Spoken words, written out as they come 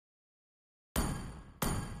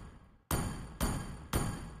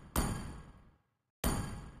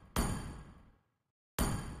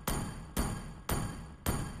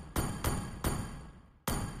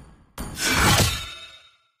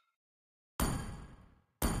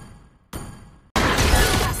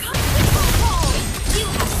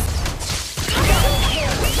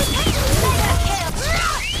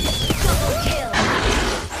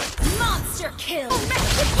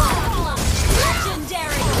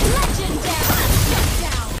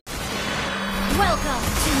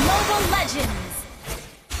Mobile Legends!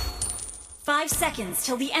 5 seconds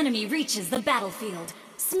till the enemy reaches the battlefield.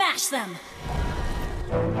 Smash them!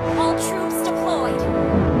 All troops deployed!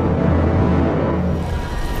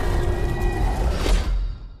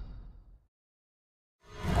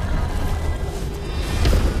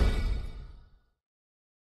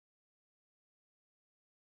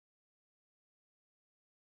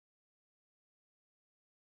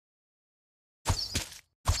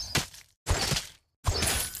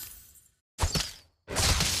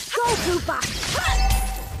 Kupa!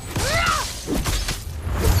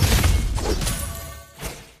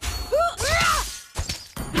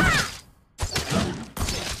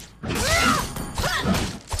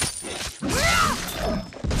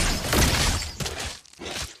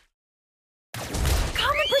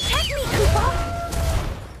 Come and protect me, Kupa!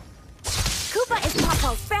 Kupa is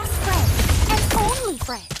Popol's best friend and only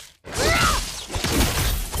friend.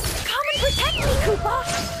 Come and protect me, Kupa!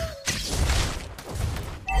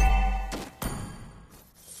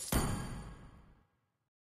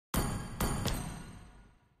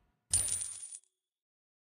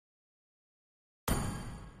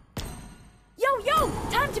 Yo!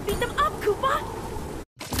 Time to beat them up, Kupa!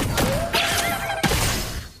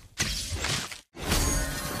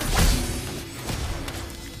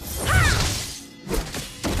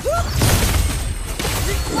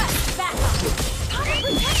 Request backup! Come and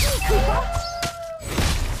protect me, Kupa!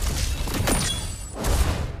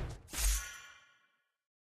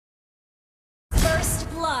 First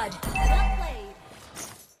blood! Well played!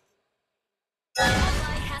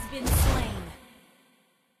 Ally has been slain.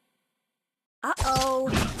 Uh-oh.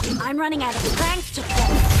 I'm running out of pranks to play.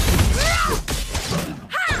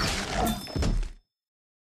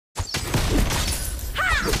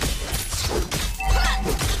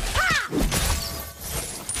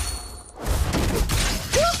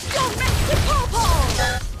 Don't mess with Popol!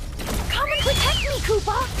 Come and protect me,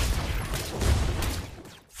 Kupa!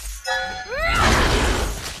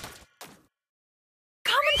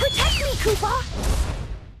 Come and protect me, Kupa!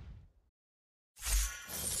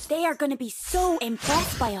 They are gonna be so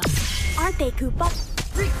impressed by us, aren't they, Kupa?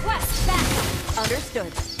 Request backup!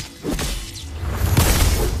 Understood.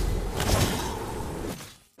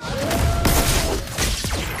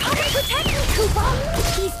 Come and protect me, Kupa!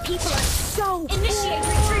 These people are so Initiate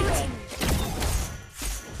retreat!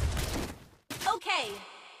 Okay!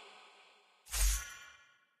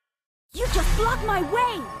 You just blocked my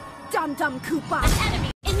way! Dum-dum Kupa! An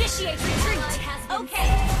enemy! Initiate retreat! Okay!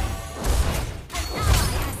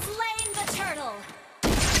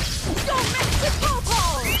 Don't mess with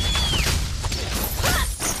Popol!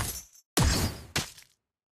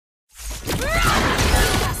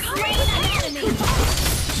 Slain an enemy!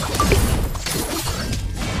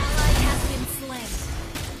 An ally has been slain.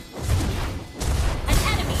 An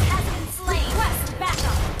enemy has been slain. Request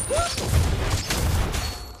backup!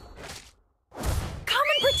 Come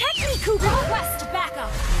and protect me, Kupa! Request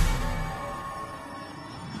backup!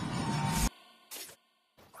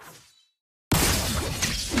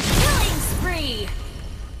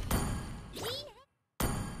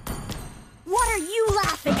 What are you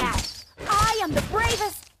laughing at? I am the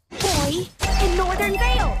bravest boy in Northern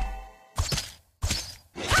Vale!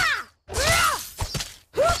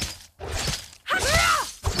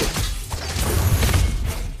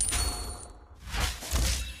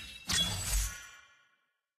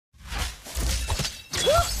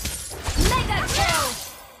 Mega kill!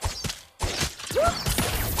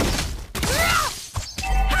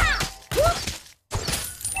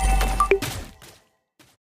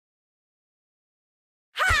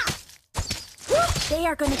 They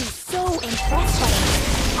are going to be so impressed by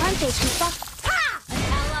us, aren't they, Kupa? Ha! An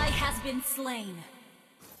ally has been slain.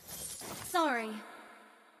 Sorry.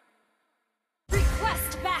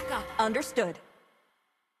 Request backup. Understood.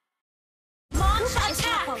 Launch Kupa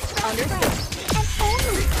attack. Understood. And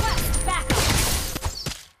only Request backup.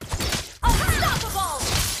 Unstoppable.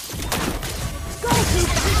 go, Kupa!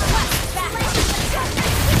 Request backup.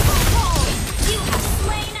 Popol, you have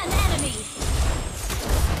slain an enemy.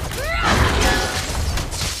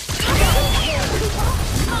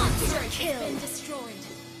 Monster kill. Been destroyed.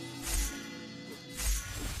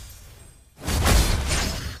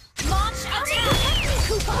 Launch attack.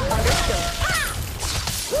 Kupa! Understood.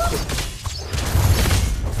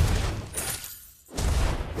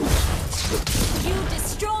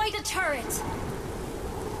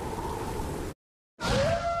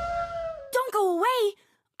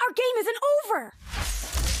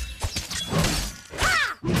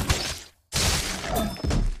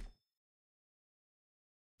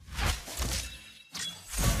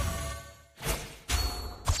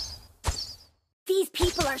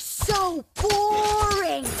 are so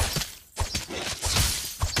boring!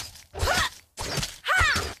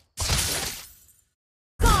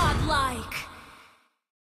 Godlike!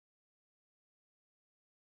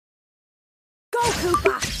 Go,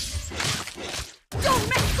 Kupa! Don't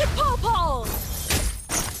mess with Popol!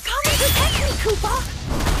 Come and protect me, Kupa!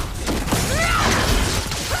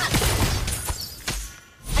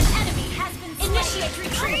 An enemy has been slain. Initiate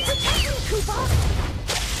retreat! Come and protect me, Kupa!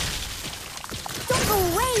 Don't go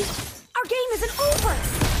away! Our game isn't over!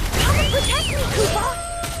 Come and protect me, Kupa!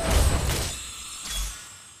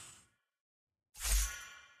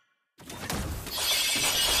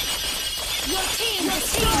 Your team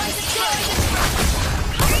destroyed the turret!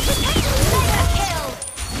 Come and protect me! Mega kill!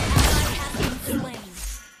 Ally has been slain.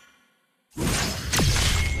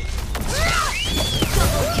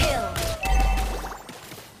 Double kill!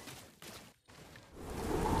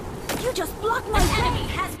 You just blocked my An way! enemy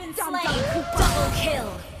has been Dum slain. dum Kupa. Double kill!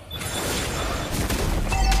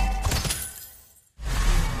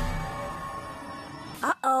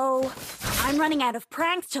 Uh-oh. I'm running out of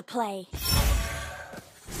pranks to play.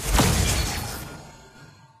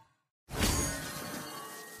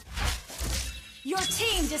 Your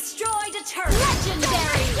team destroyed a turret!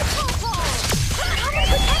 Legendary! Come and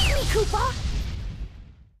protect me, Kupa!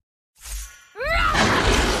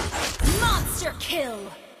 Monster kill!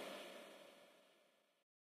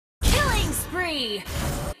 Killing spree!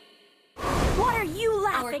 What are you Our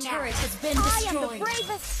laughing turret at? has been I destroyed. am the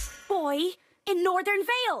bravest boy in Northern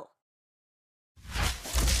Vale.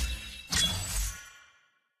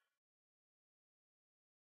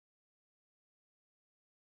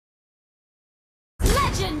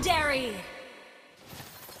 Legendary!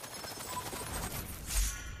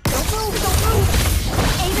 Don't move, don't move!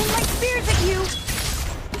 Aiming like spears at you!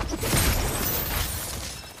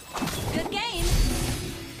 Good game!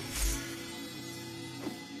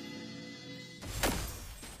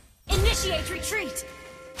 Initiate retreat!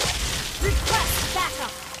 Request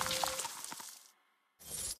backup!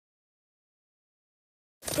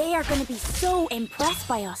 They are gonna be so impressed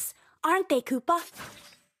by us, aren't they, Kupa?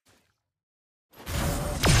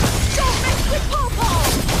 Don't mess with Popol!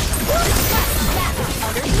 Request backup!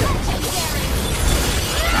 Legendary!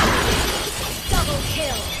 Double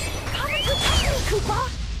kill! Come and protect me, Kupa!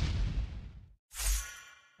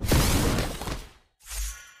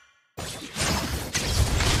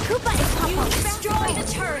 Kupa is You Popol's best destroyed friend a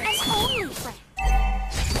turret! and only friend.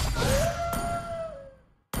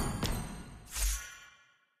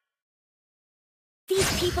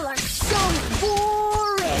 These people are so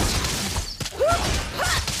boring!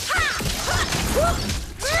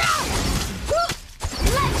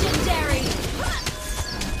 Legendary!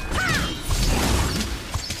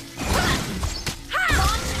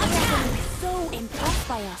 Launch attack! So impressed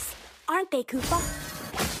by us, aren't they, Kupa?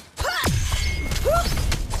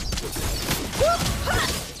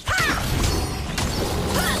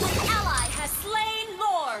 An ally has slain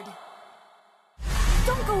Lord!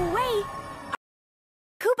 Don't go away!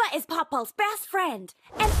 Kupa is Popol's best friend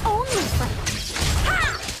and only friend.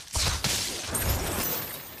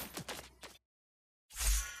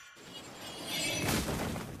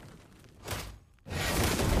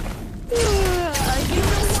 You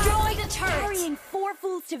destroyed a turret! Carrying 4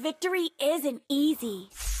 fools to victory isn't easy.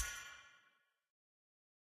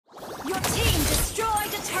 Your team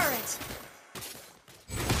destroyed a turret!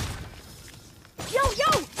 Yo,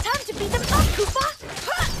 yo! Time to beat them up, Kupa!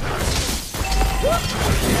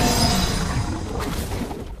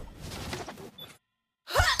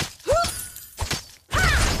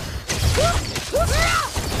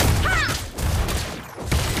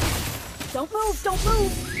 Don't move, don't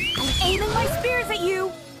move! I'm aiming my spears at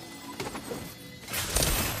you!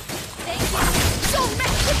 Thank you! Don't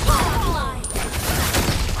mess with Popol!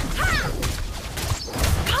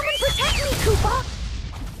 Come and protect me, Kupa!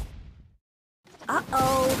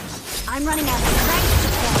 Uh-oh. I'm running out of strength to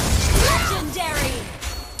play. Legendary!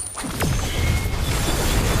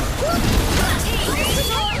 Your team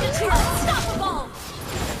destroyed a turret! Unstoppable!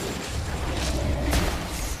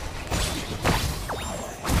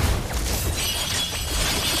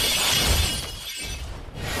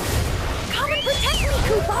 Come and protect me,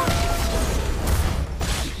 Kupa!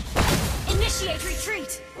 Initiate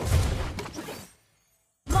retreat!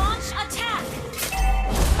 Launch attack!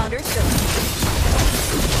 Understood.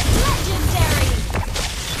 Legendary!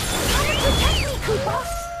 Come and protect me, Kupa!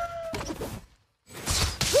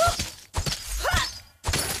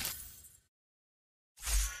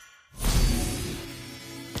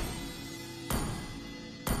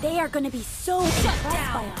 They are gonna be so impressed by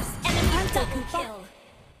Down! us. Enemy Aren't they, double Kupa? kill!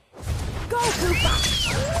 Go, Kupa!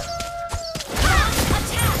 Launch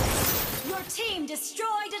attack!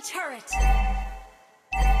 destroyed a turret!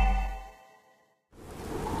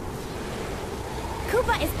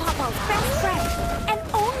 Kupa is Popol's best friend and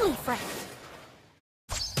only friend.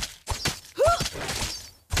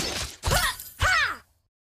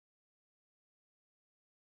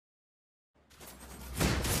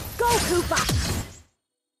 Go, Kupa!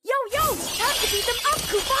 Yo, time to beat them up,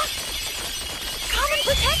 Kupa! Come and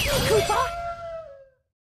protect me, Kupa!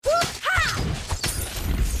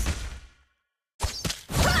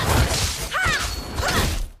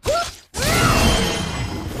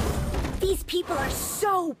 These people are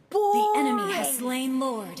so boring! The enemy has slain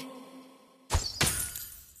Lord.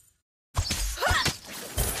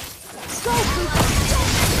 Go, Kupa!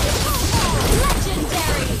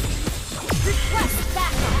 Legendary! Request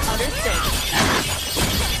backup! Understood.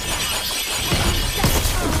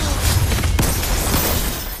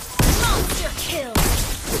 Monster kill!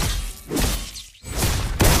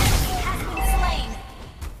 Enemy has been slain!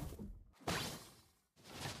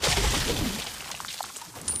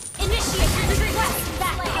 Initiate request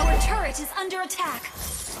backup! Our turret is under attack!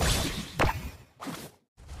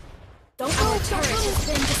 Our turret has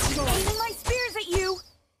been destroyed! Aiming my spears at you!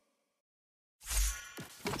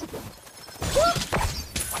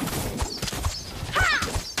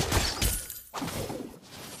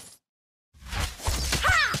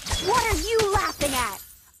 What are you laughing at?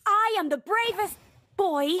 I am the bravest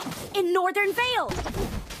boy in Northern Vale.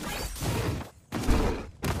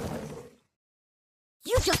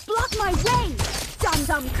 You just blocked my way,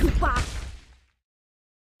 dum-dum Kupa.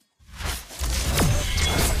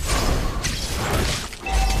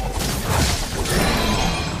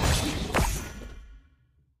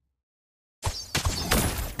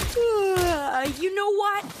 You know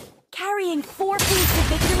what? Carrying 4 points to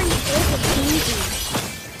victory isn't easy.